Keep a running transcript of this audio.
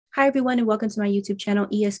Hi everyone and welcome to my YouTube channel,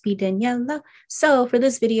 ESP Daniella. So for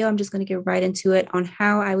this video, I'm just going to get right into it on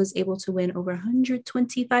how I was able to win over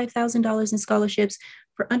 $125,000 in scholarships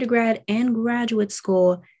for undergrad and graduate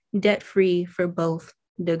school, debt-free for both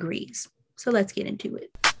degrees. So let's get into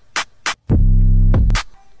it.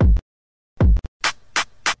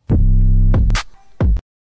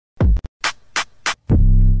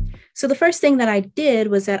 So the first thing that I did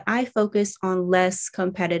was that I focused on less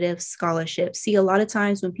competitive scholarships. See, a lot of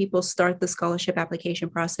times when people start the scholarship application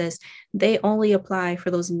process, they only apply for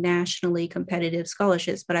those nationally competitive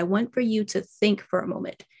scholarships. But I want for you to think for a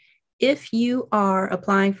moment. If you are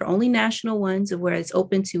applying for only national ones where it's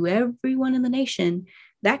open to everyone in the nation,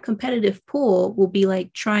 that competitive pool will be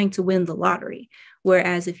like trying to win the lottery.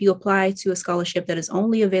 Whereas if you apply to a scholarship that is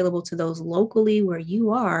only available to those locally where you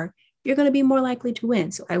are, you're going to be more likely to win.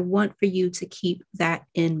 So I want for you to keep that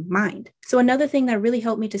in mind. So another thing that really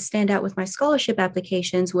helped me to stand out with my scholarship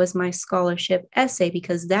applications was my scholarship essay,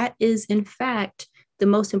 because that is in fact the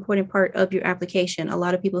most important part of your application. A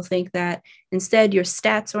lot of people think that instead your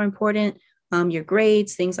stats are important, your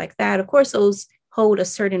grades, things like that. Of course, those hold a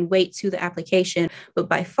certain weight to the application, but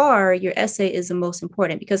by far your essay is the most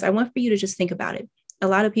important, because I want for you to just think about it. A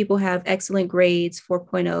lot of people have excellent grades,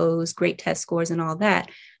 4.0s, great test scores and all that,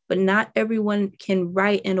 but not everyone can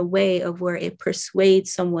write in a way of where it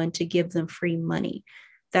persuades someone to give them free money.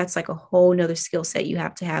 That's like a whole nother skill set you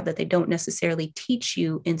have to have that they don't necessarily teach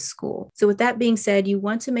you in school. So with that being said, you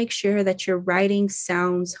want to make sure that your writing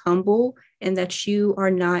sounds humble and that you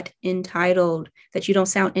are not entitled, that you don't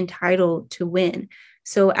sound entitled to win.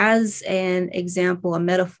 So as an example, a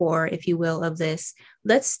metaphor, if you will, of this,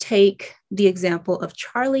 let's take the example of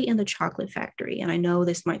Charlie and the Chocolate Factory. And I know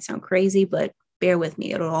this might sound crazy, but bear with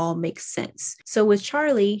me, it'll all make sense. So with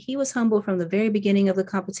Charlie, he was humble from the very beginning of the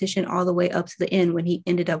competition all the way up to the end when he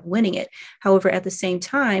ended up winning it. However, at the same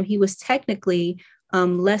time, he was technically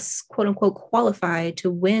less quote unquote qualified to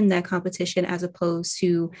win that competition as opposed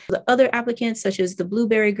to the other applicants, such as the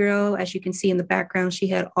Blueberry Girl. As you can see in the background, she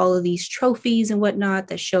had all of these trophies and whatnot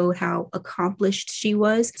that showed how accomplished she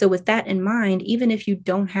was. So with that in mind, even if you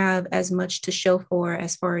don't have as much to show for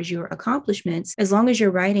as far as your accomplishments, as long as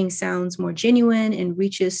your writing sounds more genuine and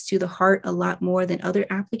reaches to the heart a lot more than other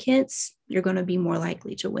applicants, you're going to be more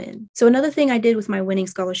likely to win. So another thing I did with my winning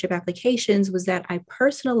scholarship applications was that I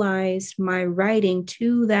personalized my writing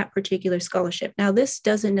to that particular scholarship. Now, this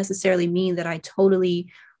doesn't necessarily mean that I totally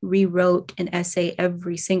rewrote an essay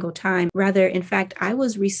every single time. Rather, in fact, I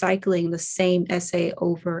was recycling the same essay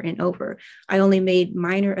over and over. I only made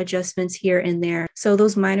minor adjustments here and there. So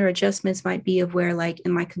those minor adjustments might be of where, like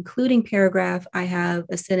in my concluding paragraph, I have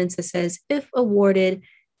a sentence that says, if awarded,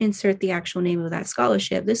 insert the actual name of that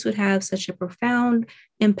scholarship. This would have such a profound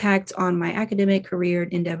impact on my academic career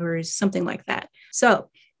endeavors, something like that. So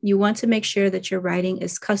you want to make sure that your writing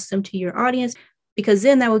is custom to your audience, because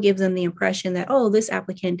then that will give them the impression that, oh, this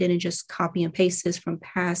applicant didn't just copy and paste this from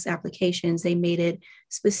past applications. They made it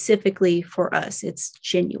specifically for us. It's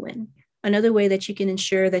genuine. Another way that you can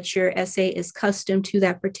ensure that your essay is custom to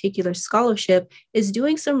that particular scholarship is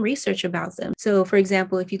doing some research about them. So for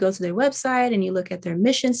example, if you go to their website and you look at their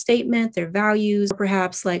mission statement, their values, or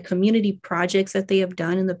perhaps like community projects that they have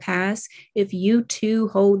done in the past, if you too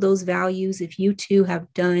hold those values, if you too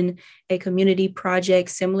have done a community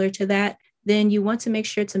project similar to that, then you want to make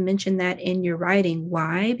sure to mention that in your writing.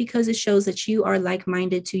 Why? Because it shows that you are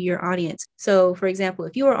like-minded to your audience. So for example,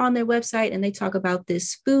 if you are on their website and they talk about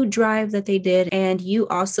this food drive that they did, and you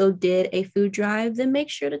also did a food drive, then make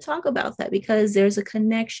sure to talk about that because there's a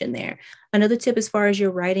connection there. Another tip as far as your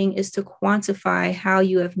writing is to quantify how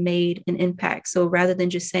you have made an impact. So rather than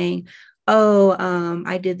just saying,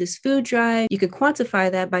 I did this food drive, you could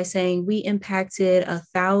quantify that by saying we impacted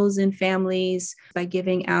 1,000 families by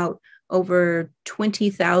giving out over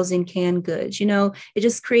 20,000 canned goods. You know, it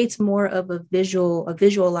just creates more of a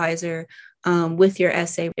visualizer with your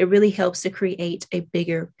essay. It really helps to create a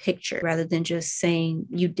bigger picture rather than just saying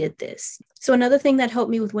you did this. So another thing that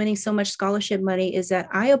helped me with winning so much scholarship money is that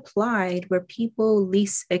I applied where people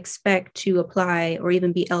least expect to apply or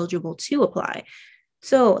even be eligible to apply.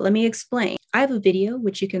 So let me explain. I have a video,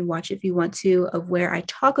 which you can watch if you want to, of where I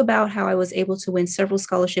talk about how I was able to win several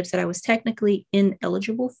scholarships that I was technically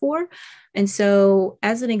ineligible for. And so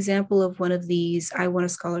as an example of one of these, I won a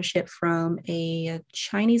scholarship from a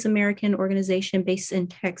Chinese American organization based in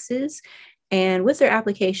Texas. And with their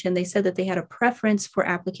application, they said that they had a preference for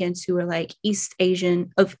applicants who were like East Asian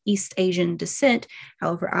descent.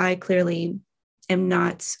 However, I clearly am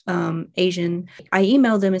not Asian. I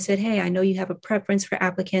emailed them and said, hey, I know you have a preference for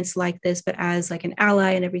applicants like this, but as like an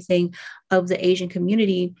ally and everything of the Asian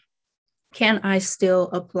community, can I still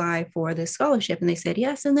apply for this scholarship? And they said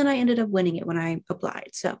yes. And then I ended up winning it when I applied.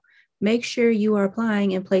 So make sure you are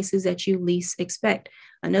applying in places that you least expect.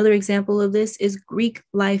 Another example of this is Greek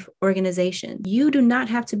life organization. You do not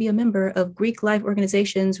have to be a member of Greek life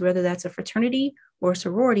organizations, whether that's a fraternity or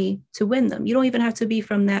sorority, to win them. You don't even have to be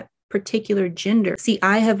from that particular gender. See,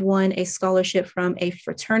 I have won a scholarship from a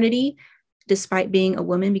fraternity despite being a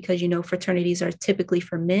woman, because fraternities are typically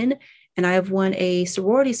for men. And I have won a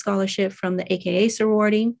sorority scholarship from the AKA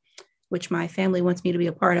sorority, which my family wants me to be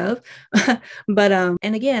a part of. But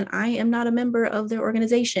and again, I am not a member of their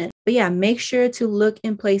organization. But yeah, make sure to look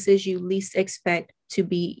in places you least expect to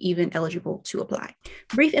be even eligible to apply.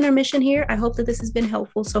 Brief intermission here. I hope that this has been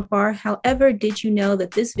helpful so far. However, did you know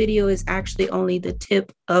that this video is actually only the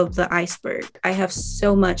tip of the iceberg? I have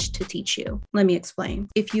so much to teach you. Let me explain.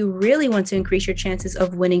 If you really want to increase your chances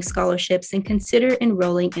of winning scholarships, then consider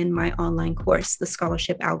enrolling in my online course, The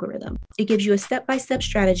Scholarship Algorithm. It gives you a step-by-step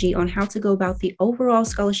strategy on how to go about the overall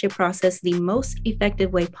scholarship process the most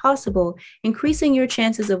effective way possible, increasing your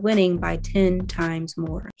chances of winning by 10 times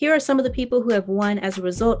more. Here are some of the people who have won as a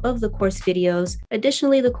result of the course videos.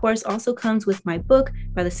 Additionally, the course also comes with my book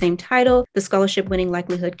by the same title, The Scholarship Winning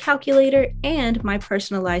Likelihood Calculator, and my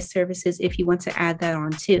personalized services if you want to add that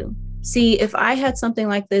on too. See, if I had something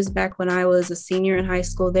like this back when I was a senior in high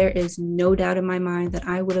school, there is no doubt in my mind that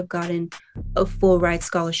I would have gotten a full ride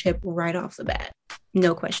scholarship right off the bat.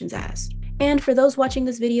 No questions asked. And for those watching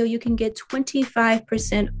this video, you can get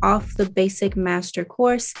 25% off the basic master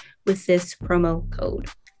course with this promo code.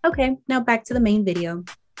 Okay, now back to the main video.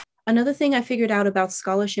 Another thing I figured out about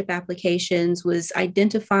scholarship applications was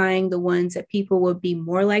identifying the ones that people would be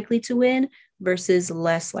more likely to win versus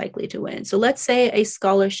less likely to win. So let's say a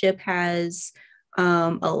scholarship has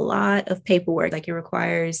a lot of paperwork, like it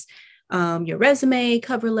requires your resume,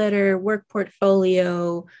 cover letter, work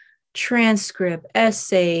portfolio, transcript,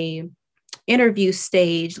 essay, interview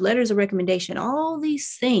stage, letters of recommendation, all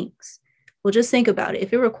these things. Well, just think about it.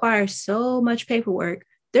 If it requires so much paperwork,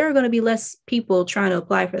 there are going to be less people trying to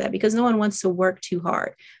apply for that because no one wants to work too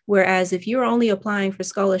hard. Whereas if you're only applying for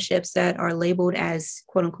scholarships that are labeled as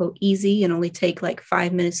quote unquote easy and only take like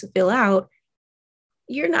 5 minutes to fill out,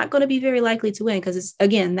 you're not going to be very likely to win because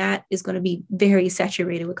that is going to be very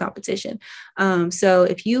saturated with competition. So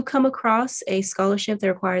if you come across a scholarship that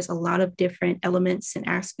requires a lot of different elements and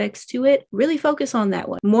aspects to it, really focus on that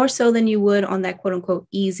one more so than you would on that quote unquote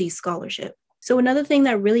easy scholarship. So another thing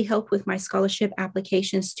that really helped with my scholarship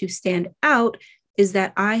applications to stand out is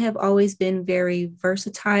that I have always been very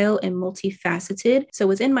versatile and multifaceted. So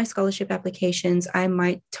within my scholarship applications, I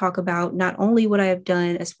might talk about not only what I have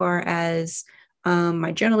done as far as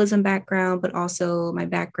my journalism background, but also my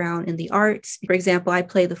background in the arts. For example, I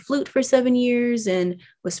played the flute for 7 years and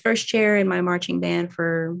was first chair in my marching band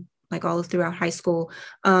for like all throughout high school.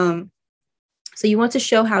 So you want to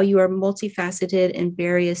show how you are multifaceted in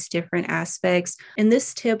various different aspects. And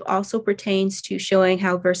this tip also pertains to showing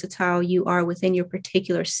how versatile you are within your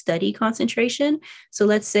particular study concentration. So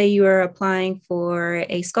let's say you are applying for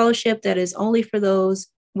a scholarship that is only for those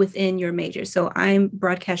within your major. So I'm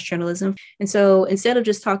broadcast journalism. And so instead of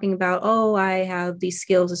just talking about, oh, I have these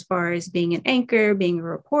skills as far as being an anchor, being a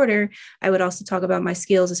reporter, I would also talk about my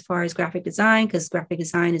skills as far as graphic design, because graphic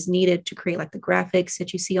design is needed to create like the graphics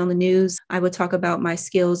that you see on the news. I would talk about my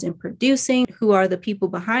skills in producing, who are the people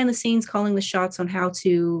behind the scenes calling the shots on how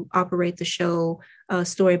to operate the show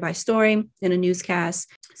story by story in a newscast.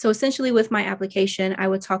 So essentially with my application, I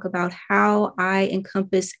would talk about how I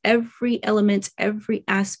encompass every element, every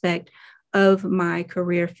aspect of my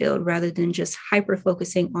career field rather than just hyper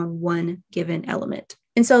focusing on one given element.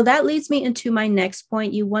 And so that leads me into my next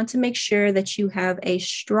point. You want to make sure that you have a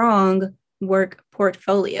strong work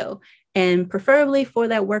portfolio, and preferably for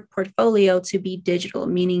that work portfolio to be digital,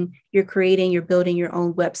 meaning you're building your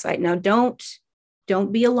own website. Now, don't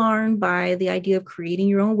be alarmed by the idea of creating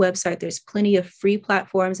your own website. There's plenty of free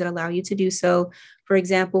platforms that allow you to do so. For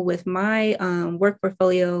example, with my work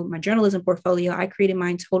portfolio, my journalism portfolio, I created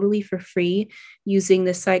mine totally for free using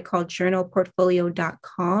this site called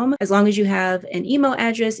journalportfolio.com. As long as you have an email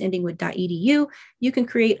address ending with .edu, you can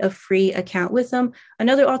create a free account with them.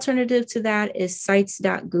 Another alternative to that is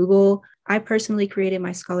sites.google. I personally created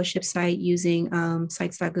my scholarship site using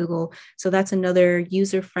sites.google. So that's another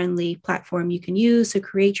user-friendly platform you can use to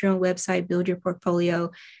create your own website, build your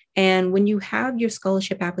portfolio. And when you have your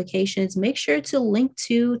scholarship applications, make sure to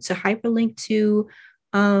hyperlink to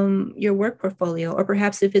your work portfolio, or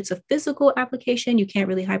perhaps if it's a physical application, you can't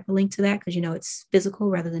really hyperlink to that because it's physical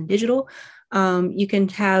rather than digital. You can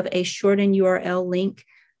have a shortened URL link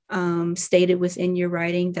stated within your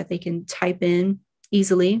writing that they can type in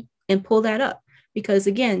easily. and pull that up. Because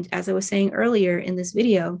again, as I was saying earlier in this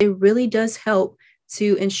video, it really does help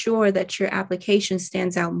to ensure that your application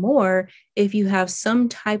stands out more if you have some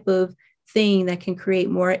type of thing that can create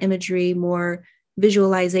more imagery, more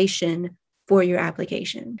visualization for your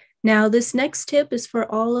application. Now, this next tip is for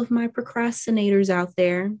all of my procrastinators out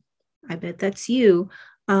there. I bet that's you.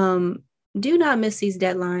 Do not miss these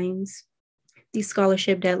deadlines, these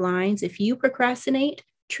scholarship deadlines. If you procrastinate,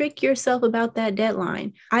 trick yourself about that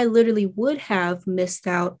deadline. I literally would have missed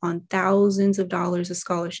out on thousands of dollars of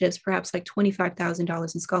scholarships, perhaps like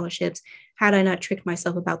 $25,000 in scholarships, had I not tricked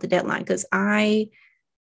myself about the deadline, because I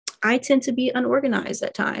tend to be unorganized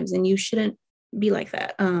at times, and you shouldn't be like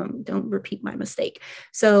that. Don't repeat my mistake.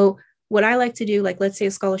 So what I like to do, like let's say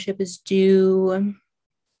a scholarship is due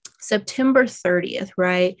September 30th,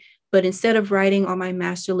 right? But instead of writing on my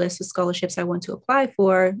master list of scholarships I want to apply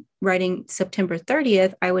for, writing September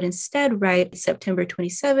 30th, I would instead write September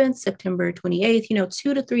 27th, September 28th,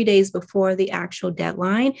 2 to 3 days before the actual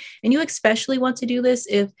deadline. And you especially want to do this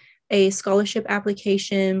if a scholarship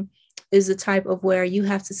application is the type of where you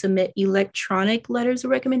have to submit electronic letters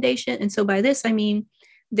of recommendation. And so by this, I mean,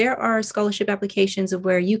 there are scholarship applications of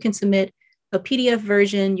where you can submit a PDF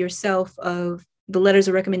version yourself of the letters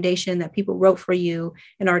of recommendation that people wrote for you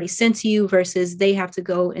and already sent to you, versus they have to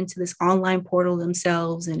go into this online portal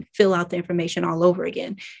themselves and fill out the information all over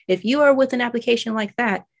again. If you are with an application like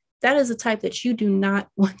that, that is a type that you do not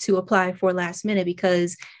want to apply for last minute,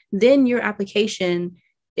 because then your application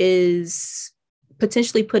is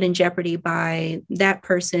potentially put in jeopardy by that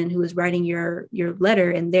person who is writing your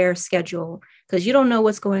letter and their schedule, because you don't know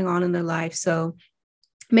what's going on in their life. So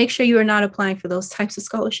make sure you are not applying for those types of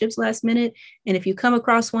scholarships last minute. And if you come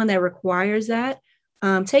across one that requires that,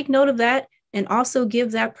 take note of that, and also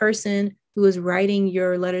give that person who is writing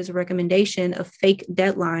your letters of recommendation a fake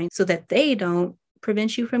deadline so that they don't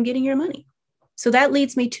prevent you from getting your money. So that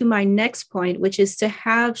leads me to my next point, which is to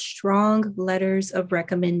have strong letters of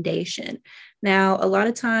recommendation. Now, a lot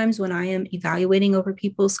of times when I am evaluating over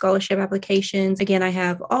people's scholarship applications, again, I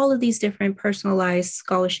have all of these different personalized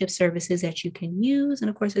scholarship services that you can use. And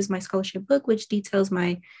of course, there's my scholarship book, which details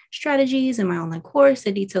my strategies, and my online course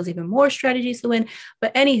that details even more strategies to win.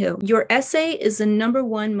 But anywho, your essay is the number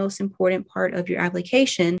one most important part of your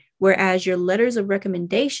application, whereas your letters of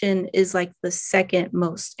recommendation is like the second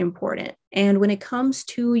most important. And when it comes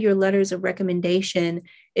to your letters of recommendation,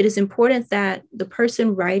 it is important that the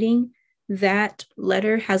person writing that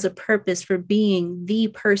letter has a purpose for being the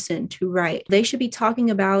person to write. They should be talking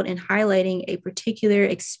about and highlighting a particular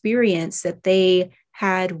experience that they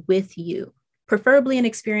had with you, preferably an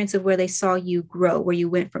experience of where they saw you grow, where you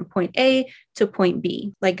went from point A to point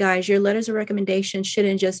B. Like, guys, your letters of recommendation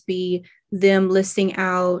shouldn't just be them listing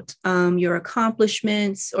out your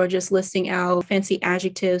accomplishments or just listing out fancy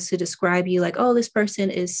adjectives to describe you, like, oh, this person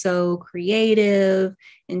is so creative,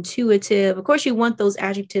 intuitive. Of course, you want those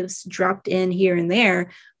adjectives dropped in here and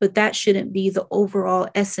there, but that shouldn't be the overall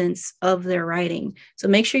essence of their writing. So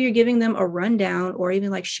make sure you're giving them a rundown, or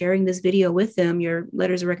even like sharing this video with them, your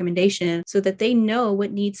letters of recommendation, so that they know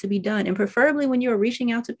what needs to be done. And preferably when you're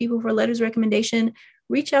reaching out to people for letters of recommendation,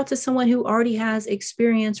 reach out to someone who already has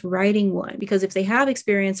experience writing one, because if they have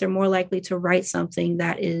experience, they're more likely to write something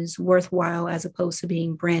that is worthwhile as opposed to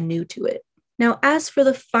being brand new to it. Now, as for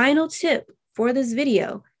the final tip for this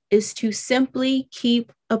video, is to simply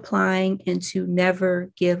keep applying and to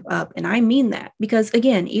never give up. And I mean that, because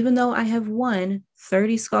again, even though I have won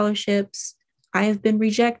 30 scholarships, I have been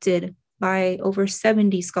rejected by over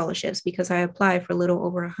 70 scholarships because I applied for a little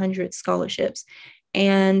over 100 scholarships.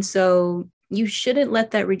 And so you shouldn't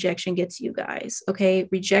let that rejection get to you, guys. Okay.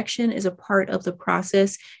 Rejection is a part of the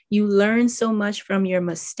process. You learn so much from your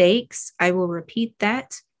mistakes. I will repeat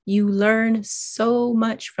that. You learn so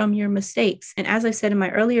much from your mistakes. And as I said in my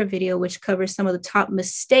earlier video, which covers some of the top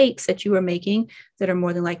mistakes that you are making that are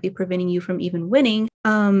more than likely preventing you from even winning,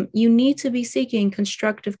 you need to be seeking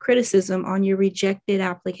constructive criticism on your rejected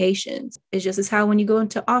applications. It's just as how when you go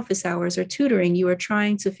into office hours or tutoring, you are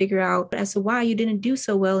trying to figure out as to why you didn't do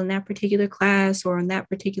so well in that particular class or in that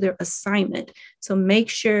particular assignment. So make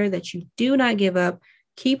sure that you do not give up.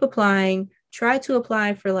 Keep applying. Try to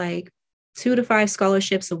apply for like 2 to 5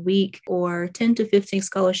 scholarships a week or 10 to 15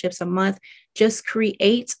 scholarships a month. Just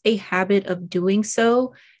create a habit of doing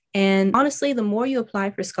so. And honestly, the more you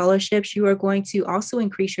apply for scholarships, you are going to also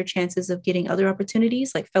increase your chances of getting other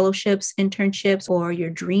opportunities like fellowships, internships, or your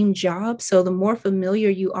dream job. So the more familiar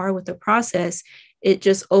you are with the process, it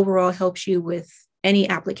just overall helps you with any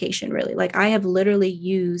application, really. Like, I have literally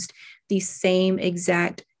used the same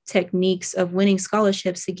exact techniques of winning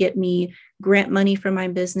scholarships to get me grant money for my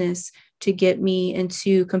business, to get me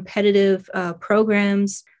into competitive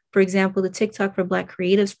programs. For example, the TikTok for Black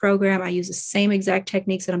Creatives program, I use the same exact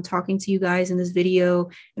techniques that I'm talking to you guys in this video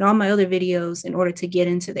and all my other videos in order to get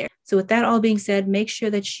into there. So with that all being said, make sure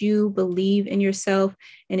that you believe in yourself.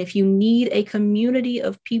 And if you need a community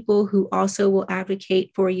of people who also will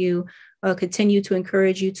advocate for you, continue to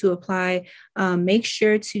encourage you to apply, make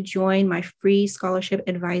sure to join my free scholarship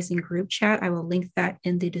advising group chat. I will link that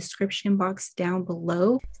in the description box down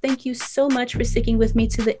below. Thank you so much for sticking with me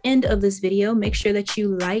to the end of this video. Make sure that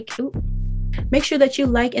you like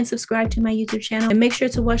and subscribe to my YouTube channel, and make sure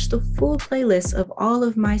to watch the full playlist of all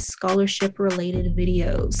of my scholarship related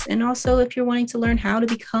videos. And also, if you're wanting to learn how to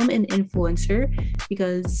become an influencer,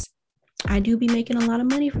 because I do be making a lot of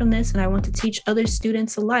money from this, and I want to teach other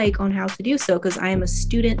students alike on how to do so, because I am a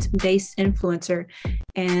student-based influencer,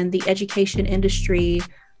 and the education industry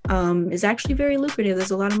is actually very lucrative.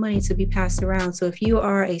 There's a lot of money to be passed around. So if you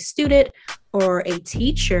are a student or a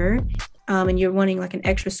teacher, and you're wanting like an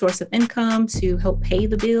extra source of income to help pay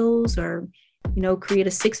the bills, or create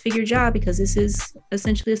a six-figure job, because this is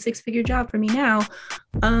essentially a six-figure job for me now,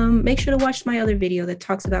 make sure to watch my other video that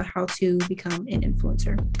talks about how to become an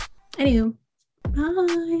influencer. Anywho,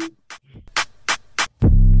 bye.